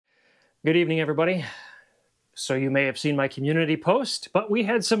Good evening, everybody. So you may have seen my community post, but we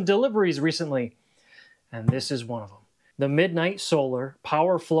had some deliveries recently, and this is one of them. The MidNite Solar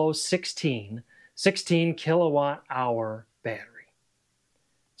Powerflo 16 kilowatt hour battery.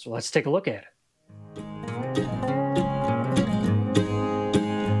 So let's take a look at it.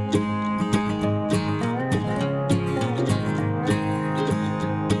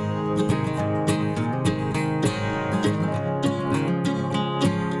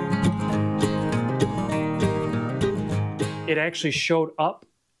 It actually showed up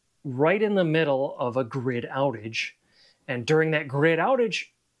right in the middle of a grid outage. And during that grid outage,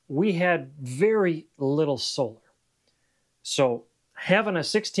 we had very little solar. So having a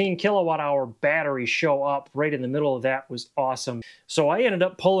 16 kilowatt hour battery show up right in the middle of that was awesome. So I ended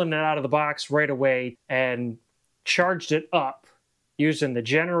up pulling it out of the box right away and charged it up using the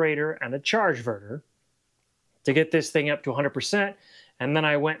generator and a charge inverter to get this thing up to 100%. And then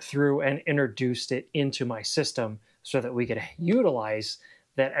I went through and introduced it into my system so that we could utilize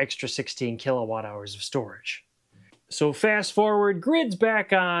that extra 16 kilowatt hours of storage. So fast forward, grid's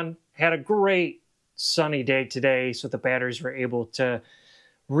back on, had a great sunny day today, so the batteries were able to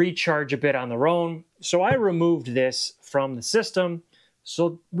recharge a bit on their own. So I removed this from the system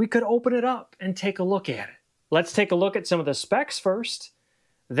so we could open it up and take a look at it. Let's take a look at some of the specs first.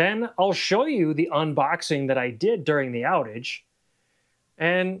 Then I'll show you the unboxing that I did during the outage.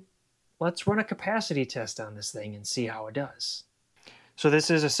 And let's run a capacity test on this thing and see how it does. So this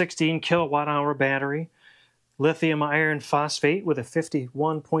is a 16 kilowatt hour battery, lithium iron phosphate with a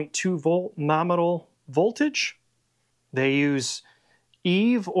 51.2 volt nominal voltage. They use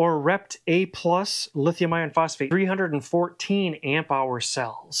EVE or REPT A+ lithium iron phosphate 314 amp hour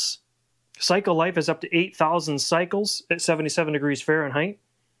cells. Cycle life is up to 8,000 cycles at 77 degrees Fahrenheit.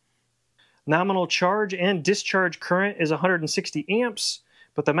 Nominal charge and discharge current is 160 amps,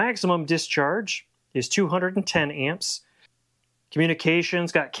 but the maximum discharge is 210 amps.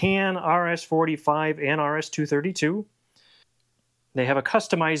 Communications got CAN, RS-485, and RS-232. They have a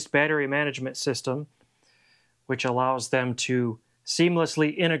customized battery management system, which allows them to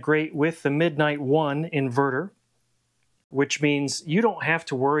seamlessly integrate with the MidNite 1 inverter, which means you don't have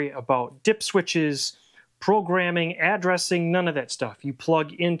to worry about dip switches, programming, addressing, none of that stuff. You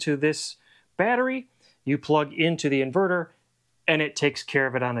plug into this battery, you plug into the inverter, and it takes care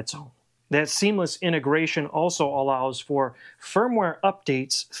of it on its own. That seamless integration also allows for firmware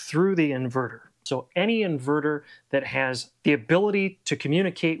updates through the inverter. So any inverter that has the ability to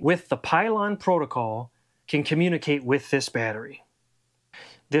communicate with the pylon protocol can communicate with this battery.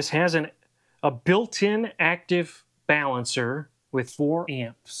 This has a built-in active balancer with 4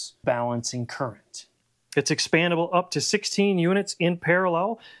 amps balancing current. It's expandable up to 16 units in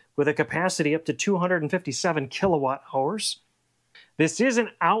parallel with a capacity up to 257 kilowatt hours. This is an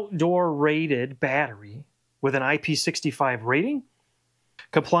outdoor rated battery with an IP65 rating.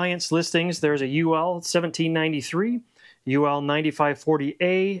 Compliance listings, there's a UL 1793, UL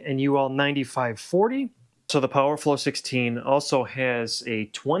 9540A, and UL 9540. So the Powerflo 16 also has a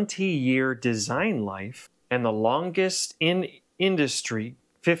 20-year design life and the longest in industry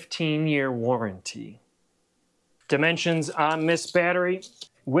 15-year warranty. Dimensions on this battery: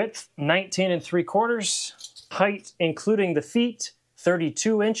 width 19 3/4, height including the feet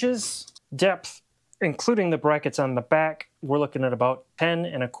 32 inches, depth including the brackets on the back, we're looking at about 10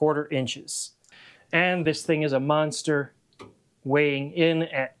 1/4 inches. And this thing is a monster, weighing in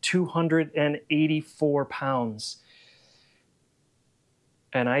at 284 pounds.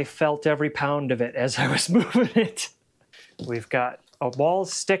 And I felt every pound of it as I was moving it. We've got a wall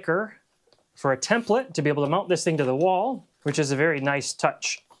sticker for a template to be able to mount this thing to the wall, which is a very nice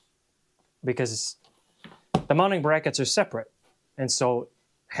touch because the mounting brackets are separate. And so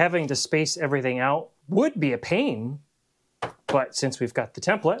having to space everything out would be a pain, but since we've got the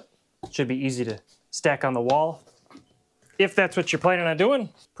template, it should be easy to stack on the wall. If that's what you're planning on doing,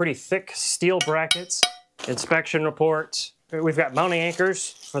 pretty thick steel brackets, inspection report. We've got mounting anchors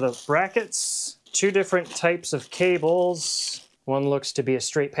for the brackets, 2 different types of cables. One looks to be a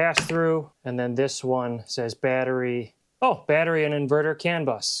straight pass-through, and then this one says battery. Oh, battery and inverter CAN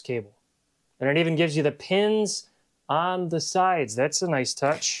bus cable. And it even gives you the pins on the sides. That's a nice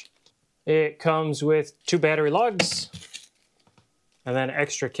touch. It comes with 2 battery lugs, and then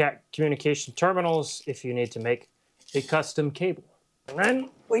extra cat communication terminals if you need to make a custom cable. And then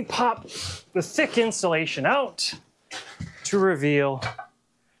we pop the thick insulation out to reveal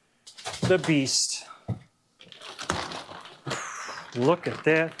the beast. Look at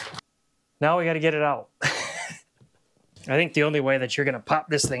that. Now we got to get it out. I think the only way that you're going to pop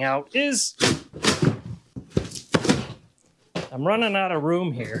this thing out is I'm running out of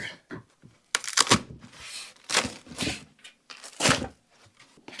room here.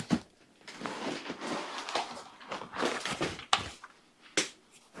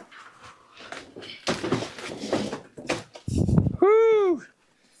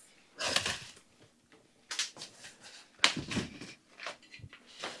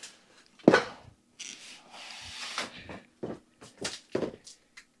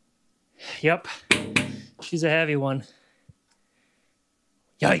 Yep. She's a heavy one.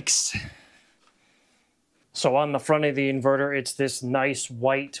 Yikes. So on the front of the inverter, it's this nice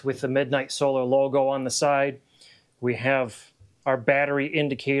white with the MidNite Solar logo on the side. We have our battery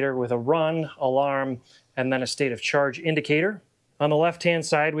indicator with a run, alarm, and then a state of charge indicator. On the left-hand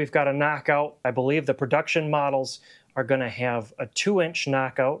side, we've got a knockout. I believe the production models are going to have a 2-inch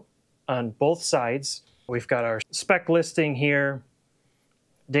knockout on both sides. We've got our spec listing here,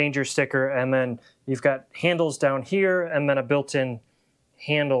 danger sticker, and then you've got handles down here and then a built-in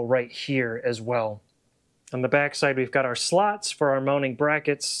handle right here as well. On the back side, we've got our slots for our mounting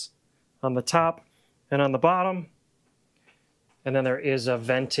brackets on the top and on the bottom. And then there is a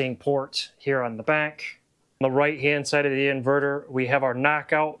venting port here on the back. On the right-hand side of the inverter, we have our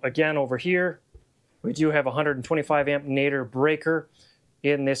knockout again over here. We do have a 125 amp nadir breaker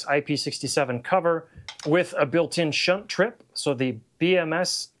in this IP67 cover with a built-in shunt trip, so the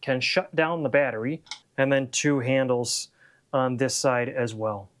BMS can shut down the battery, and then 2 handles on this side as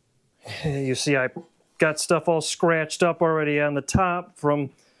well. You see I got stuff all scratched up already on the top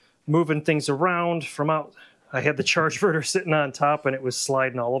from moving things around from out. I had the charge inverter sitting on top and it was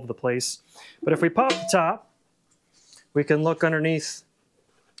sliding all over the place. But if we pop the top, we can look underneath.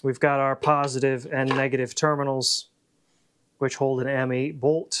 We've got our positive and negative terminals, which hold an M8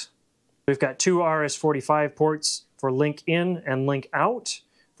 bolt. We've got 2 RS-45 ports for link in and link out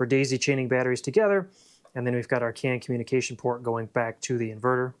for daisy chaining batteries together. And then we've got our CAN communication port going back to the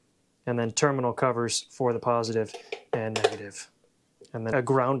inverter. And then terminal covers for the positive and negative. And then a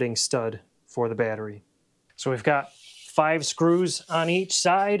grounding stud for the battery. So we've got 5 screws on each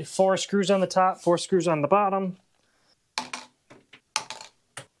side, 4 screws on the top, 4 screws on the bottom.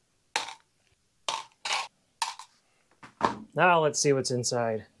 Now let's see what's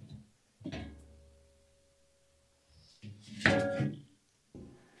inside.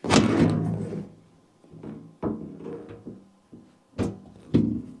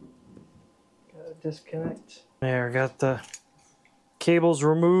 Disconnect. There, got the cables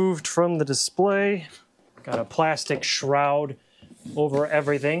removed from the display. Got a plastic shroud over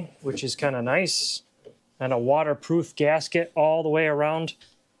everything, which is kind of nice. And a waterproof gasket all the way around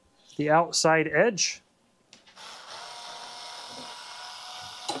the outside edge.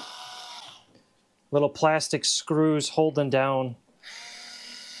 Little plastic screws holding down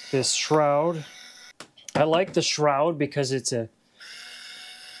this shroud. I like the shroud because it's a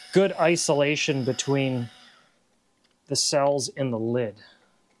good isolation between the cells in the lid.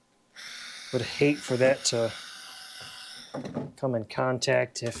 Would hate for that to come in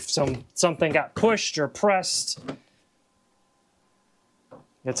contact if something got pushed or pressed.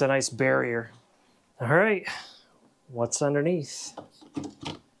 It's a nice barrier. All right, what's underneath?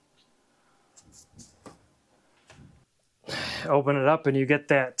 Open it up and you get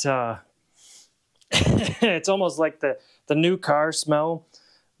that, it's almost like the new car smell,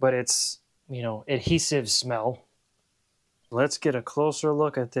 but it's, you know, adhesive smell. Let's get a closer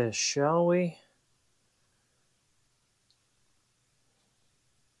look at this, shall we?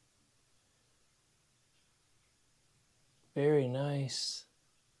 Very nice.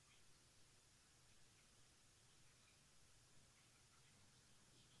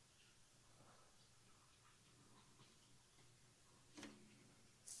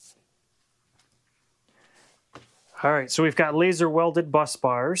 All right, so we've got laser welded bus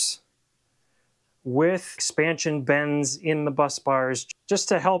bars with expansion bends in the bus bars just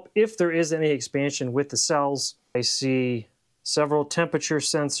to help if there is any expansion with the cells. I see several temperature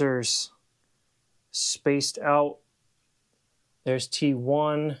sensors spaced out. There's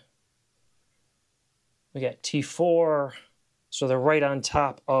T1. We got T4. So they're right on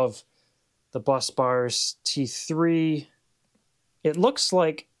top of the bus bars. T3. It looks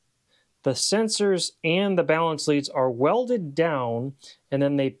like the sensors and the balance leads are welded down and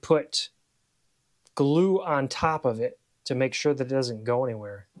then they put glue on top of it to make sure that it doesn't go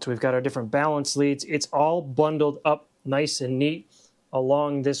anywhere. So we've got our different balance leads. It's all bundled up nice and neat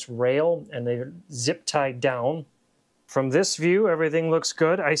along this rail and they're zip tied down. From this view, everything looks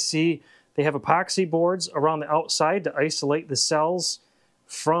good. I see they have epoxy boards around the outside to isolate the cells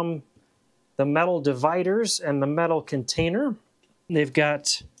from the metal dividers and the metal container. They've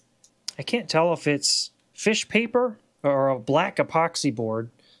got, I can't tell if it's fish paper or a black epoxy board,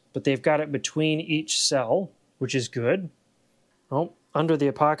 but they've got it between each cell, which is good. Oh, under the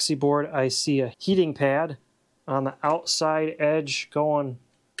epoxy board, I see a heating pad on the outside edge going,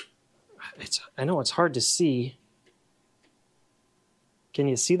 I know it's hard to see. Can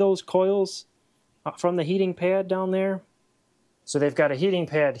you see those coils from the heating pad down there? So they've got a heating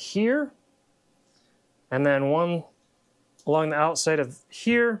pad here, and then one along the outside of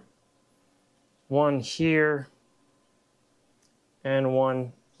here, one here, and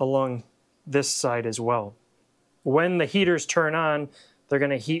one along this side as well. When the heaters turn on, they're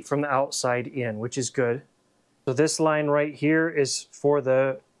going to heat from the outside in, which is good. So this line right here is for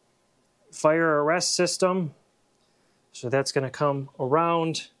the fire arrest system. So that's going to come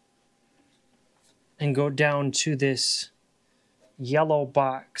around and go down to this yellow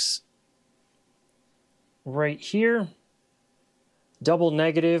box right here. Double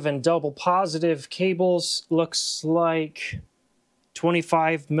negative and double positive cables. Looks like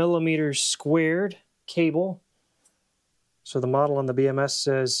 25 millimeters squared cable. So the model on the BMS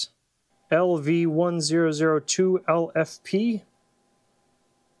says LV1002LFP.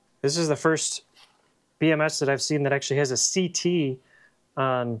 This is the first BMS that I've seen that actually has a CT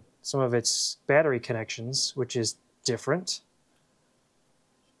on some of its battery connections, which is different.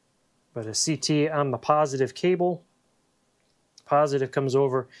 But a CT on the positive cable. Positive comes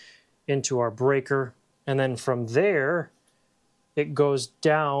over into our breaker, and then from there it goes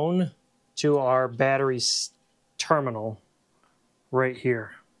down to our battery terminal right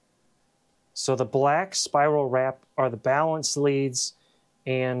here. So the black spiral wrap are the balance leads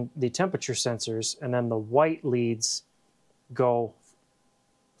and the temperature sensors, and then the white leads go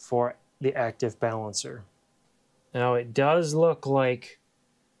for the active balancer. Now it does look like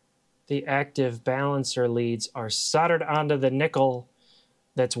the active balancer leads are soldered onto the nickel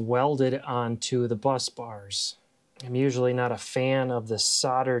that's welded onto the bus bars. I'm usually not a fan of the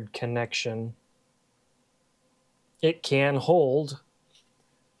soldered connection. It can hold,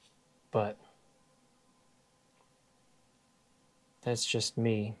 but that's just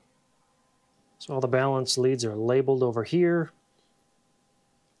me. So all the balance leads are labeled over here,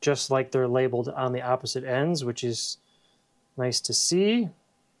 just like they're labeled on the opposite ends, which is nice to see.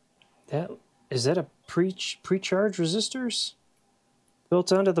 Is that a pre-charge resistors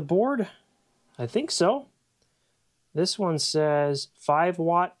built onto the board? I think so. This one says 5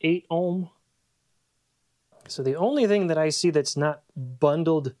 watt, 8 ohm. So the only thing that I see that's not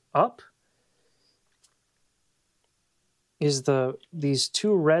bundled up is these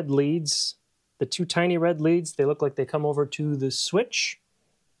two red leads, the two tiny red leads. They look like they come over to the switch.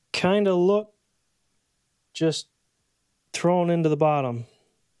 Kind of look just thrown into the bottom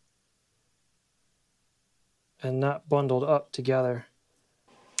and not bundled up together.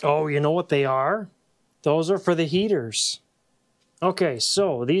 Oh, you know what they are? Those are for the heaters. Okay,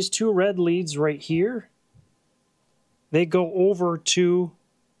 so these two red leads right here, they go over to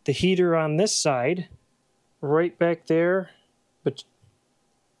the heater on this side, right back there, but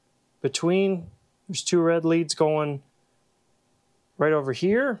between, there's two red leads going right over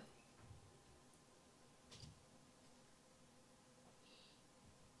here.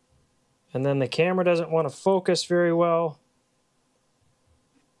 And then the camera doesn't want to focus very well.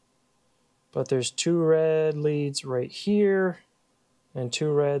 But there's two red leads right here and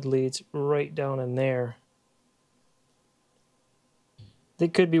two red leads right down in there. They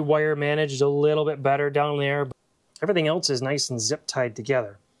could be wire managed a little bit better down there, but everything else is nice and zip tied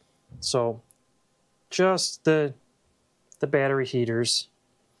together. So just the battery heaters,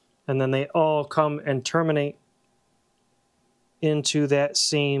 and then they all come and terminate into that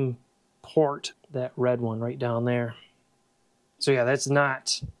same port, that red one right down there. So yeah, that's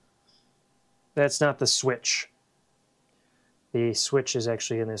not the switch. The switch is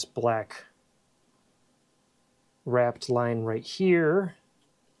actually in this black wrapped line right here.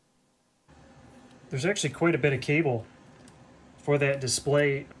 There's actually quite a bit of cable for that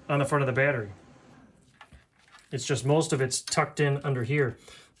display on the front of the battery. It's just most of it's tucked in under here.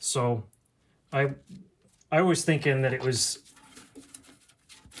 So I was thinking that it was,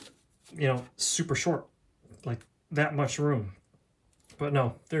 you know, super short, like that much room. But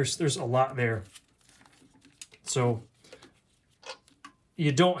no, there's a lot there. So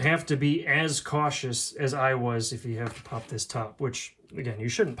you don't have to be as cautious as I was if you have to pop this top, which, again, you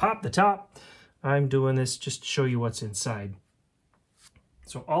shouldn't pop the top. I'm doing this just to show you what's inside.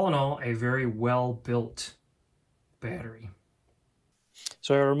 So all in all, a very well-built battery.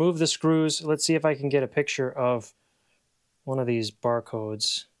 So I removed the screws. Let's see if I can get a picture of one of these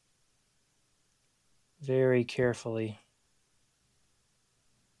barcodes very carefully.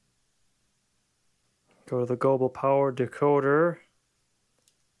 Go to the global power decoder,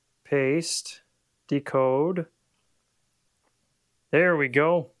 paste, decode. There we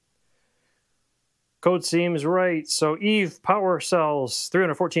go. Code seems right. So Eve power cells,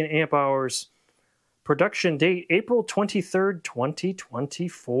 314 amp hours. Production date April 23rd,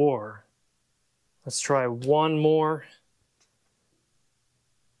 2024. Let's try one more.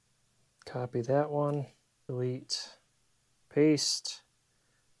 Copy that one. Delete. Paste.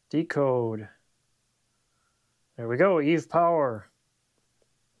 Decode. There we go, Eve Power.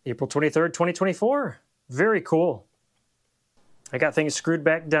 April 23rd, 2024. Very cool. I got things screwed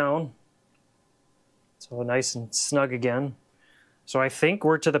back down. So nice and snug again. So I think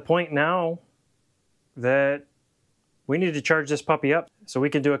we're to the point now that we need to charge this puppy up so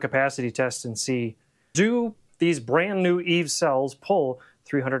we can do a capacity test and see, do these brand new Eve cells pull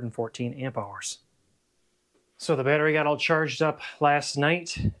 314 amp hours? So the battery got all charged up last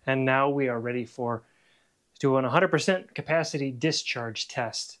night, and now we are ready for doing a 100% capacity discharge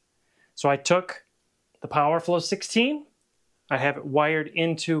test. So I took the PowerFlow 16, I have it wired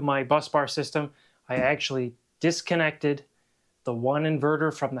into my bus bar system. I actually disconnected the one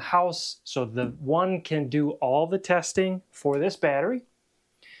inverter from the house so the one can do all the testing for this battery.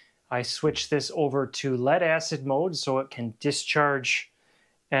 I switched this over to lead acid mode so it can discharge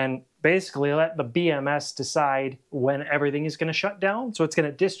and basically let the BMS decide when everything is going to shut down. So it's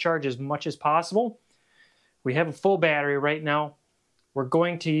going to discharge as much as possible. We have a full battery right now. We're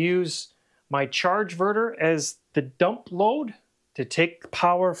going to use my charge inverter as the dump load to take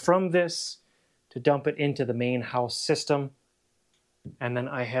power from this to dump it into the main house system. And then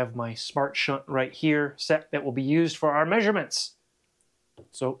I have my smart shunt right here set that will be used for our measurements.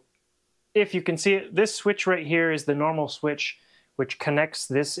 So if you can see it, this switch right here is the normal switch which connects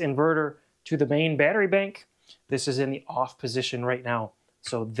this inverter to the main battery bank. This is in the off position right now.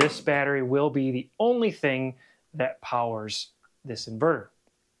 So this battery will be the only thing that powers this inverter.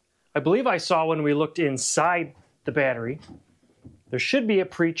 I believe I saw when we looked inside the battery, there should be a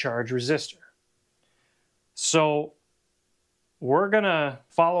pre-charge resistor. So we're gonna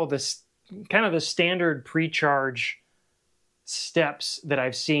follow this kind of the standard pre-charge steps that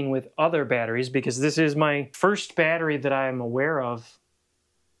I've seen with other batteries, because this is my first battery that I am aware of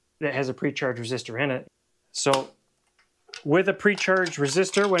that has a pre-charge resistor in it. So with a pre-charge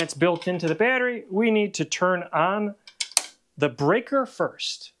resistor, when it's built into the battery, we need to turn on the breaker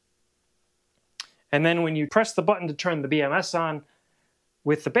first. And then when you press the button to turn the BMS on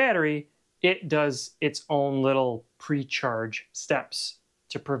with the battery, it does its own little pre-charge steps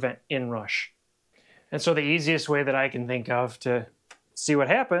to prevent inrush. And so the easiest way that I can think of to see what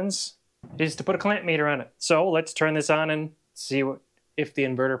happens is to put a clamp meter on it. So let's turn this on and see if the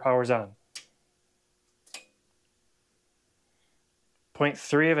inverter powers on.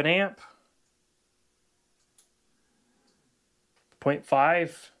 0.3 of an amp, 0.5,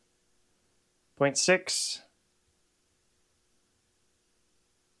 0.6,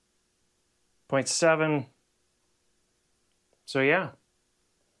 0.7. So yeah,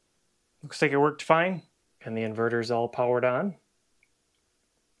 looks like it worked fine. And the inverter's all powered on.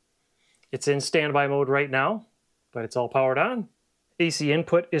 It's in standby mode right now, but it's all powered on. AC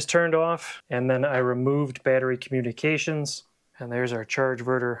input is turned off, and then I removed battery communications. And there's our charge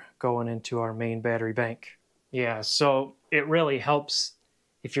inverter going into our main battery bank. Yeah, so it really helps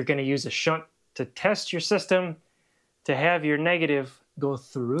if you're going to use a shunt to test your system to have your negative go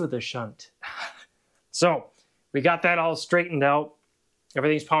through the shunt. So we got that all straightened out.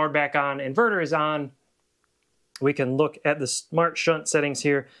 Everything's powered back on. Inverter is on. We can look at the smart shunt settings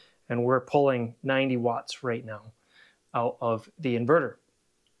here, and we're pulling 90 watts right now out of the inverter.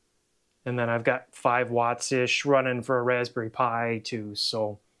 And then I've got 5 watts-ish running for a Raspberry Pi too,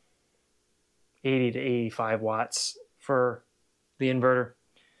 so 80 to 85 watts for the inverter.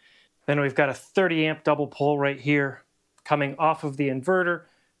 Then we've got a 30 amp double pole right here coming off of the inverter,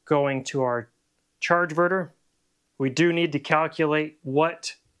 going to our charge inverter. We do need to calculate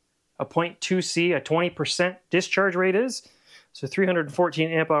what a 0.2C, a 20% discharge rate is. So 314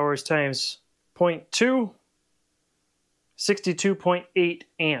 amp hours times 0.2, 62.8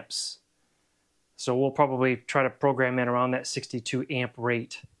 amps. So we'll probably try to program in around that 62 amp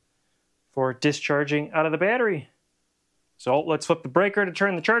rate for discharging out of the battery. So let's flip the breaker to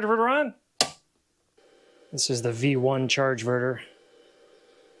turn the charge inverter on. This is the V1 charge inverter.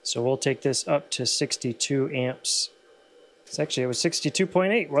 So we'll take this up to 62 amps. It was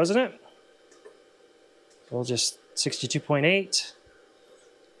 62.8, wasn't it? So we'll just 62.8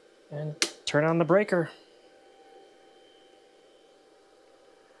 and turn on the breaker.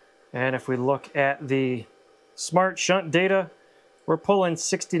 And if we look at the smart shunt data, we're pulling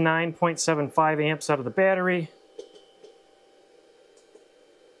 69.75 amps out of the battery.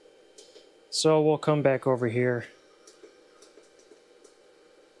 So we'll come back over here.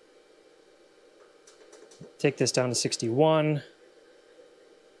 Take this down to 61.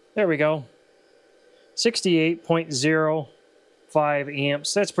 There we go. 68.05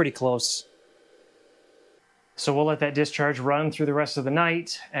 amps. That's pretty close. So we'll let that discharge run through the rest of the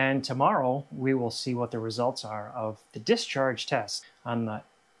night, and tomorrow we will see what the results are of the discharge test on the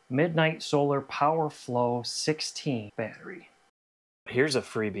MidNite Solar Powerflo 16 battery. Here's a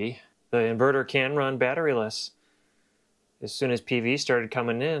freebie. The inverter can run batteryless. As soon as PV started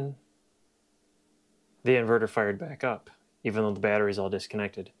coming in, the inverter fired back up, even though the battery's all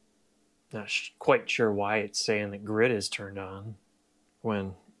disconnected. Not quite sure why it's saying the grid is turned on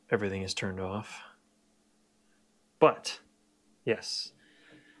when everything is turned off. But, yes,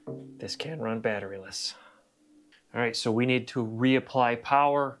 this can run batteryless. All right, so we need to reapply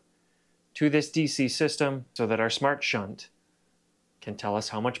power to this DC system so that our smart shunt can tell us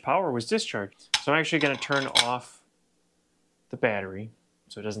how much power was discharged. So I'm actually going to turn off the battery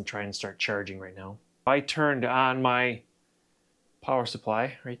so it doesn't try and start charging right now. I turned on my power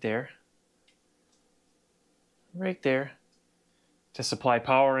supply right there, to supply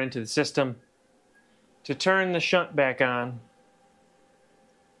power into the system, to turn the shunt back on,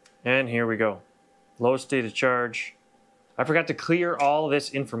 and here we go. Low state of charge. I forgot to clear all of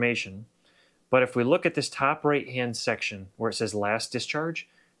this information, but if we look at this top right hand section where it says last discharge,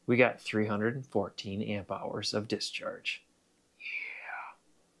 we got 314 amp hours of discharge. Yeah.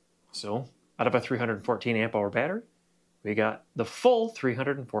 So out of a 314 amp hour battery, we got the full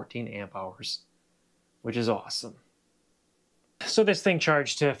 314 amp hours, which is awesome. So this thing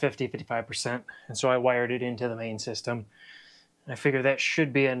charged to 55%, and so I wired it into the main system. I figure that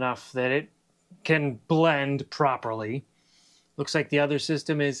should be enough that it can blend properly. Looks like the other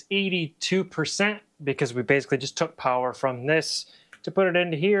system is 82% because we basically just took power from this to put it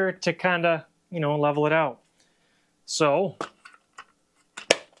into here to kind of, level it out. So,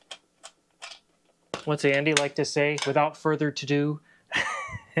 what's Andy like to say? Without further ado,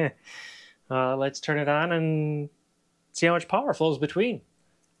 let's turn it on and see how much power flows between.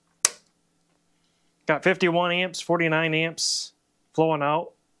 Got 51 amps, 49 amps flowing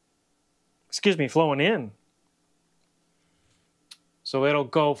out. Flowing in. So it'll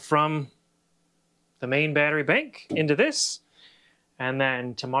go from the main battery bank into this. And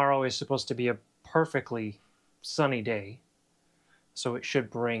then tomorrow is supposed to be a perfectly sunny day. So it should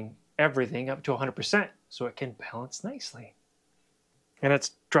bring everything up to 100% so it can balance nicely. And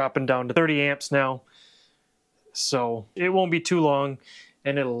it's dropping down to 30 amps now. So it won't be too long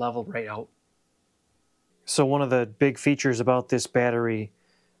and it'll level right out. So one of the big features about this battery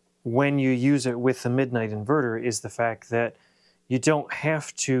when you use it with the MidNite inverter is the fact that you don't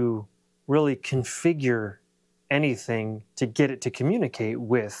have to really configure anything to get it to communicate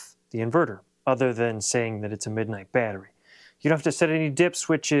with the inverter, other than saying that it's a MidNite battery. You don't have to set any dip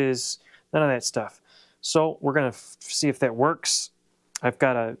switches, none of that stuff. So we're going to see if that works. I've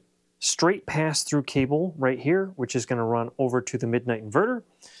got a straight pass-through cable right here, which is going to run over to the MidNite inverter.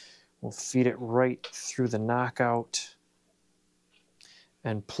 We'll feed it right through the knockout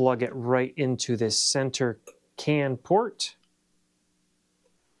and plug it right into this center CAN port.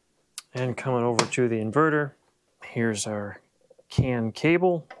 And coming over to the inverter, here's our CAN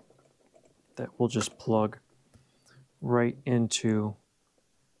cable that we'll just plug right into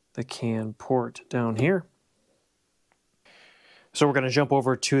the CAN port down here. So we're going to jump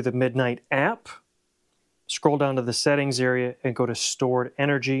over to the MidNite app, scroll down to the settings area and go to stored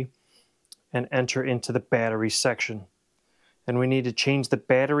energy and enter into the battery section. And we need to change the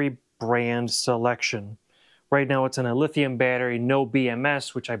battery brand selection. Right now it's in a lithium battery, no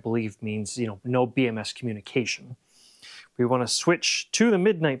BMS, which I believe means, no BMS communication. We want to switch to the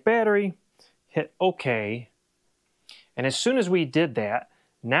MidNite battery, hit OK. And as soon as we did that,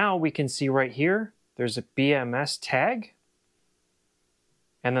 now we can see right here, there's a BMS tag.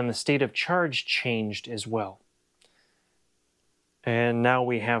 And then the state of charge changed as well. And now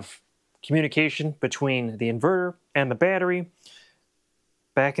we have communication between the inverter and the battery.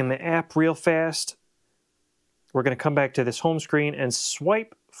 Back in the app real fast, we're going to come back to this home screen and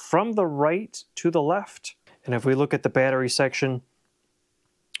swipe from the right to the left. And if we look at the battery section,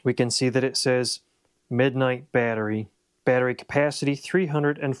 we can see that it says MidNite battery, battery capacity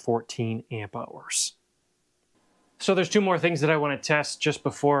 314 amp hours. So there's two more things that I want to test just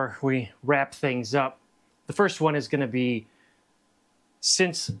before we wrap things up. The first one is going to be,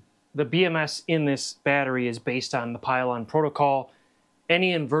 since the BMS in this battery is based on the pylon protocol,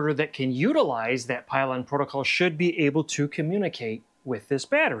 any inverter that can utilize that pylon protocol should be able to communicate with this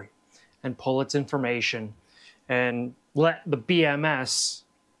battery and pull its information and let the BMS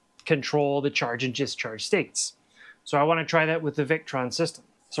control the charge and discharge states. So I want to try that with the Victron system.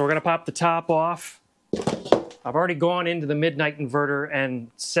 So we're going to pop the top off. I've already gone into the MidNite inverter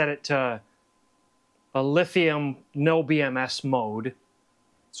and set it to a lithium no BMS mode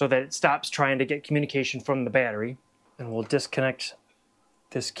so that it stops trying to get communication from the battery. And we'll disconnect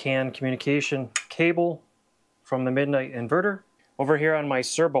this CAN communication cable from the MidNite inverter. Over here on my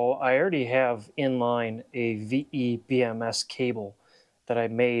servo, I already have inline a VE BMS cable that I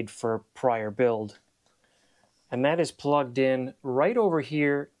made for a prior build. And that is plugged in right over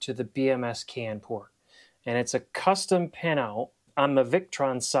here to the BMS CAN port. And it's a custom pinout on the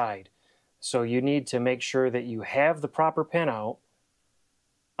Victron side. So you need to make sure that you have the proper pinout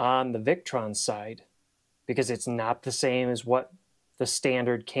on the Victron side, because it's not the same as what the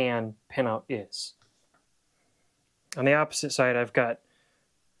standard CAN pinout is. On the opposite side, I've got,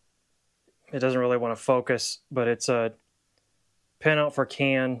 it doesn't really want to focus, but it's a pinout for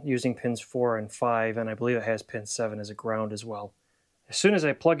CAN using pins 4 and 5, and I believe it has pin 7 as a ground as well. As soon as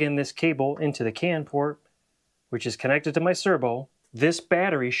I plug in this cable into the CAN port, which is connected to my servo, this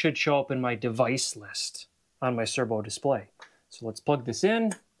battery should show up in my device list on my servo display. So let's plug this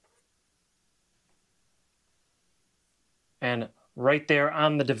in. And right there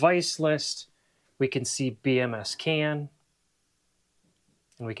on the device list, we can see BMS CAN.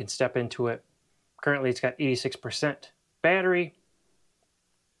 And we can step into it. Currently it's got 86% battery.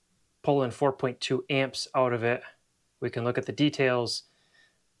 Pulling 4.2 amps out of it. We can look at the details,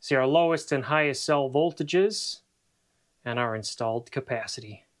 see our lowest and highest cell voltages, and our installed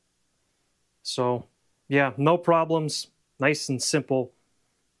capacity. So yeah, no problems, nice and simple.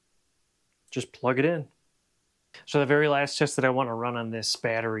 Just plug it in. So the very last test that I want to run on this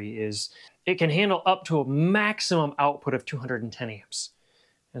battery is it can handle up to a maximum output of 210 amps.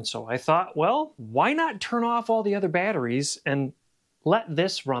 And so I thought, well, why not turn off all the other batteries and let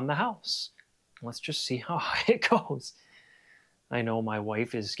this run the house? Let's just see how it goes. I know my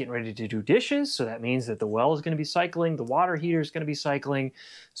wife is getting ready to do dishes, so that means that the well is going to be cycling, the water heater is going to be cycling.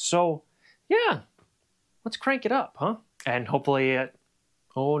 So yeah, let's crank it up, huh? And hopefully at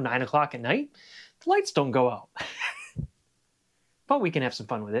 9 o'clock at night, the lights don't go out. But we can have some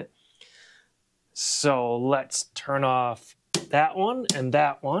fun with it. So let's turn off that one and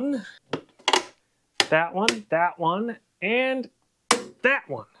that one, that one, that one, and that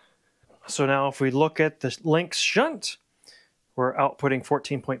one. So now if we look at the Lynx shunt, we're outputting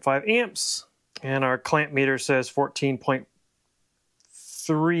 14.5 amps, and our clamp meter says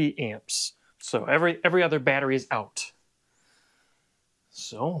 14.3 amps. So every other battery is out.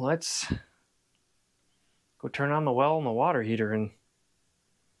 So let's go turn on the well and the water heater and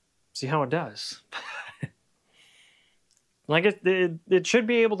see how it does. Like it should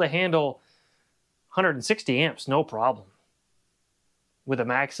be able to handle 160 amps, no problem, with a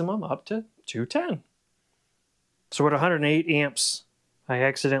maximum up to 210. So at 108 amps, I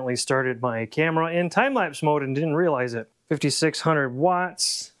accidentally started my camera in time-lapse mode and didn't realize it. 5,600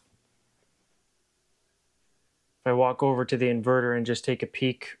 watts. If I walk over to the inverter and just take a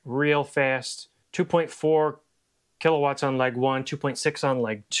peek real fast, 2.4 kilowatts on leg 1, 2.6 on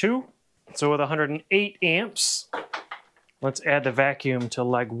leg 2. So with 108 amps, let's add the vacuum to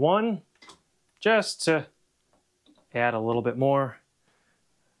leg 1, just to add a little bit more.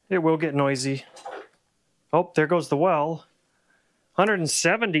 It will get noisy. Oh, there goes the well.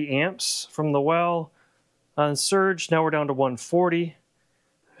 170 amps from the well on surge. Now we're down to 140.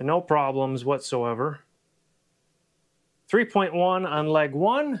 And no problems whatsoever. 3.1 on leg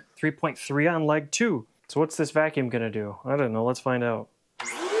 1, 3.3 on leg 2. So what's this vacuum gonna do? I don't know, let's find out.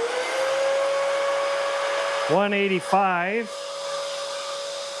 185.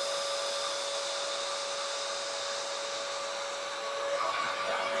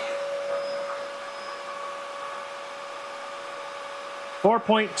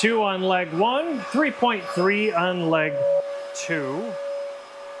 $4.2 on leg 1, 3.3 on leg 2.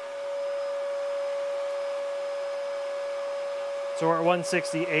 So we're at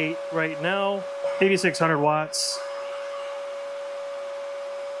 168 right now, 8,600 watts.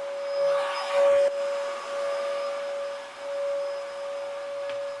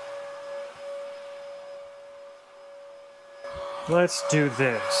 Let's do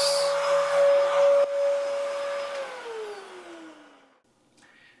this.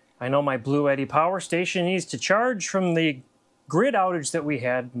 I know my Blue Eddy power station needs to charge from the grid outage that we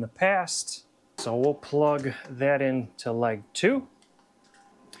had in the past. So we'll plug that into leg 2.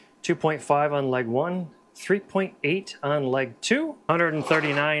 2.5 on leg 1, 3.8 on leg 2.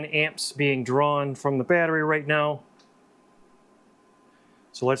 139 amps being drawn from the battery right now.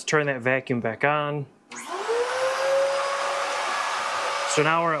 So let's turn that vacuum back on. So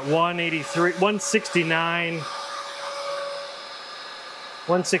now we're at 183, 169,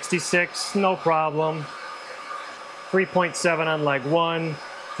 166, no problem. 3.7 on leg 1,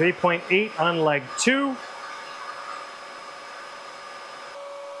 3.8 on leg 2.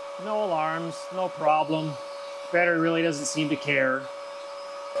 No alarms, no problem. Battery really doesn't seem to care.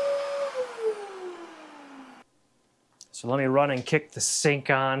 So let me run and kick the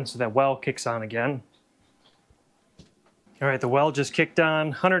sink on so that well kicks on again. All right, the well just kicked on,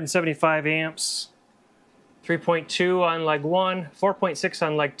 175 amps, 3.2 on leg 1, 4.6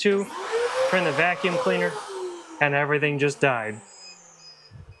 on leg 2. Turn the vacuum cleaner, and everything just died.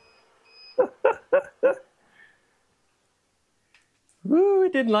 Woo,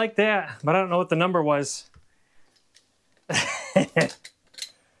 it didn't like that, but I don't know what the number was.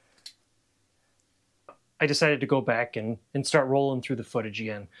 I decided to go back and start rolling through the footage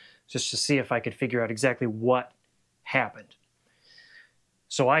again, just to see if I could figure out exactly what happened.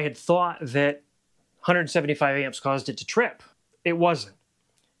 So I had thought that 175 amps caused it to trip. It wasn't.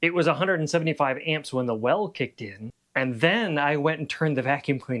 It was 175 amps when the well kicked in, and then I went and turned the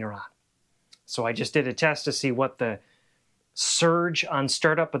vacuum cleaner on. So I just did a test to see what the surge on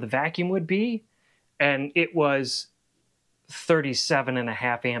startup of the vacuum would be, and it was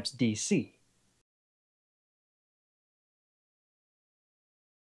 37.5 amps DC.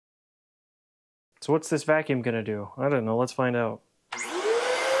 So what's this vacuum gonna do? I don't know, let's find out.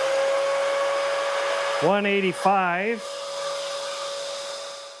 185.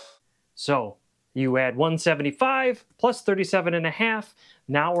 So you add 175 plus 37.5,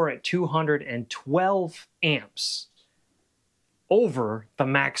 now we're at 212 amps over the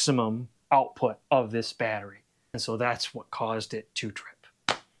maximum output of this battery. And so that's what caused it to trip.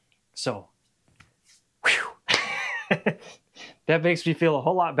 So, whew. That makes me feel a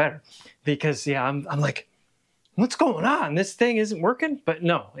whole lot better because yeah, I'm like, what's going on? This thing isn't working? But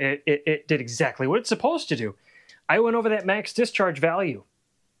no, it did exactly what it's supposed to do. I went over that max discharge value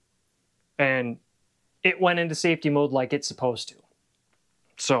and it went into safety mode like it's supposed to.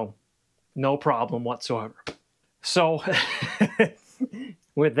 So no problem whatsoever. So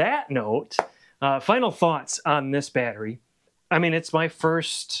with that note, final thoughts on this battery. I mean, it's my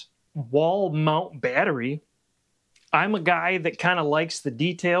first wall mount battery. I'm a guy that kind of likes the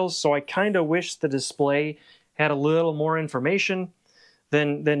details, so I kind of wish the display had a little more information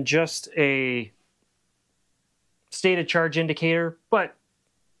than just a state of charge indicator, but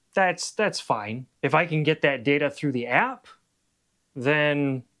that's fine. If I can get that data through the app,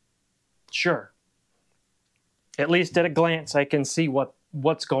 then sure. At least at a glance, I can see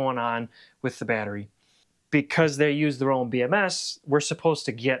what's going on with the battery. Because they use their own BMS, we're supposed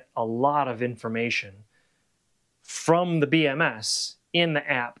to get a lot of information from the BMS in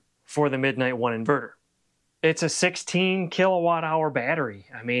the app for the MidNite 1 inverter. It's a 16 kilowatt hour battery.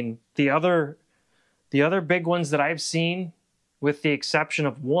 I mean, the other big ones that I've seen, with the exception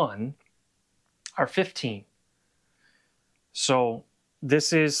of one, are 15. So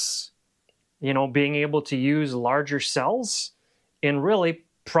this is, you know, being able to use larger cells in really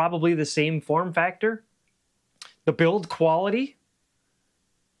probably the same form factor. The build quality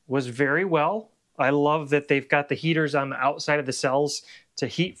was very well. I love that they've got the heaters on the outside of the cells to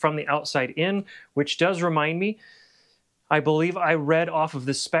heat from the outside in, which does remind me, I believe I read off of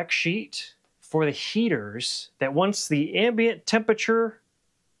the spec sheet for the heaters that once the temperature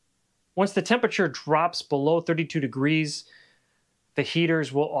drops below 32 degrees, the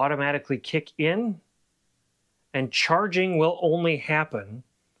heaters will automatically kick in, and charging will only happen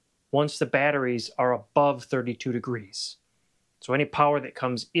once the batteries are above 32 degrees. So any power that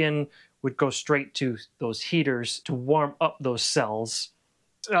comes in would go straight to those heaters to warm up those cells.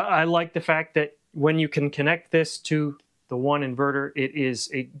 I like the fact that when you can connect this to the one inverter, it is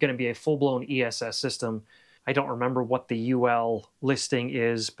going to be a full-blown ESS system. I don't remember what the UL listing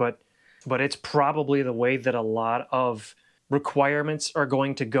is, but it's probably the way that a lot of requirements are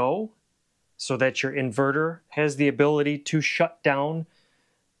going to go, so that your inverter has the ability to shut down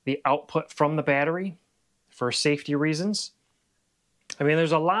the output from the battery for safety reasons. I mean,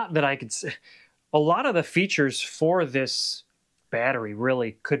 there's a lot that I could say. A lot of the features for this battery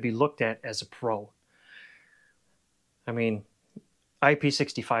really could be looked at as a pro. I mean,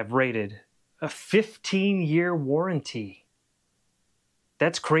 IP65 rated, a 15-year warranty.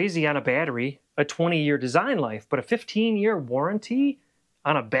 That's crazy on a battery, a 20-year design life, but a 15-year warranty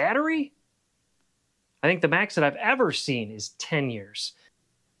on a battery? I think the max that I've ever seen is 10 years.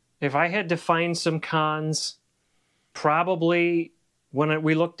 If I had to find some cons, probably when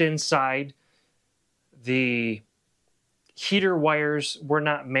we looked inside, the heater wires were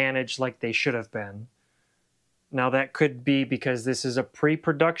not managed like they should have been. Now that could be because this is a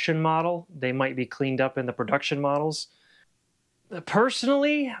pre-production model. They might be cleaned up in the production models.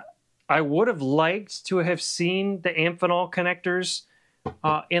 Personally, I would have liked to have seen the Amphenol connectors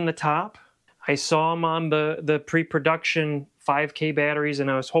in the top. I saw them on the pre-production 5K batteries, and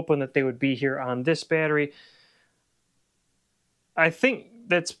I was hoping that they would be here on this battery. I think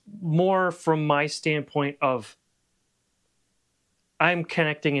that's more from my standpoint of I'm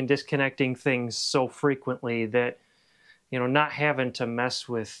connecting and disconnecting things so frequently that, you know, not having to mess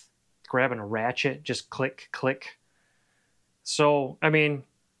with grabbing a ratchet, just click, click. So, I mean,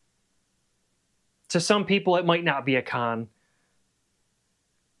 to some people, it might not be a con.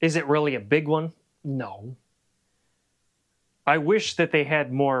 Is it really a big one? No. I wish that they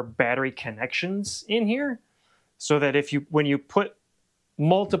had more battery connections in here so that when you put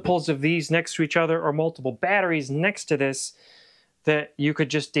multiples of these next to each other or multiple batteries next to this, that you could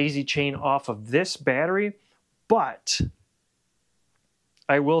just daisy chain off of this battery. But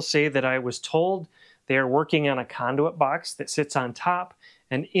I will say that I was told they are working on a conduit box that sits on top,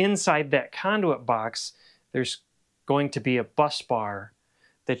 and inside that conduit box, there's going to be a bus bar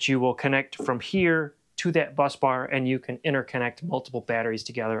that you will connect from here to that bus bar, and you can interconnect multiple batteries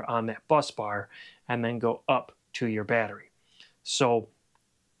together on that bus bar and then go up to your battery. So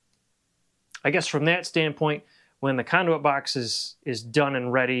I guess from that standpoint, when the conduit box is done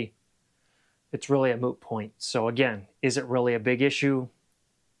and ready, it's really a moot point. So again, is it really a big issue?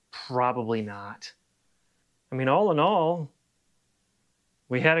 Probably not. I mean, all in all,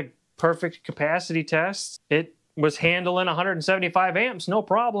 we had a perfect capacity test. It was handling 175 amps, no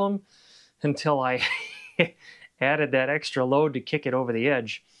problem, until I added that extra load to kick it over the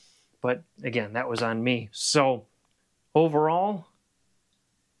edge. But again, that was on me. So overall,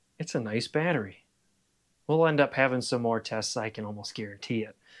 it's a nice battery. We'll end up having some more tests, I can almost guarantee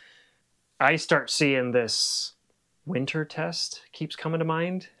it. I start seeing this winter test keeps coming to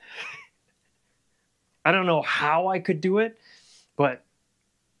mind. I don't know how I could do it, but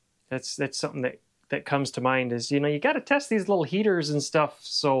that's something that comes to mind is, you know, you got to test these little heaters and stuff.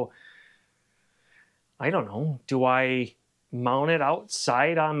 So I don't know, do I mount it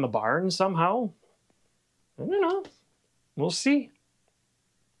outside on the barn somehow? I don't know. We'll see.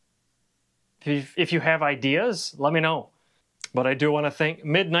 If you have ideas, let me know. But I do want to thank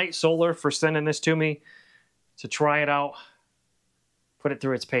MidNite Solar for sending this to me to try it out, put it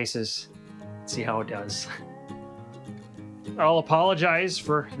through its paces, see how it does. I'll apologize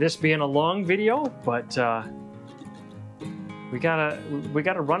for this being a long video, but we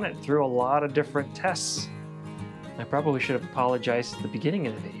gotta run it through a lot of different tests. I probably should have apologized at the beginning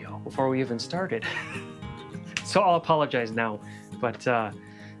of the video before we even started. So I'll apologize now, but I'm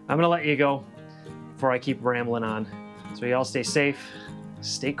gonna let you go before I keep rambling on. So y'all stay safe,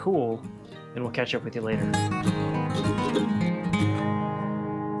 stay cool, and we'll catch up with you later.